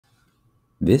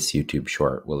This YouTube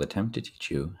short will attempt to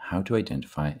teach you how to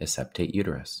identify a septate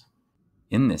uterus.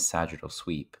 In this sagittal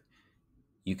sweep,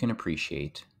 you can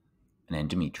appreciate an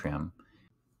endometrium.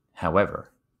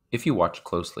 However, if you watch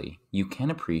closely, you can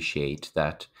appreciate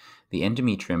that the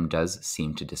endometrium does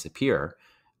seem to disappear.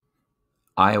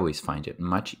 I always find it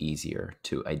much easier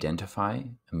to identify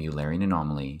a Mullerian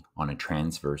anomaly on a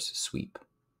transverse sweep.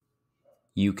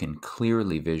 You can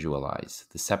clearly visualize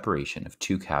the separation of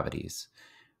two cavities.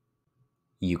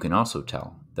 You can also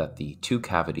tell that the two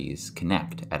cavities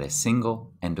connect at a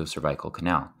single endocervical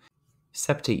canal.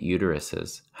 Septate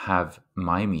uteruses have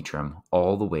myometrium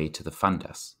all the way to the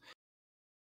fundus.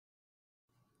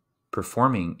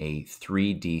 Performing a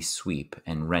 3D sweep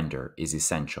and render is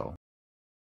essential.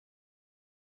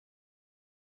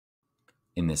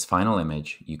 In this final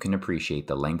image, you can appreciate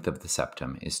the length of the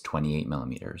septum is 28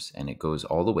 millimeters, and it goes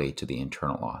all the way to the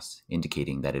internal os,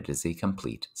 indicating that it is a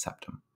complete septum.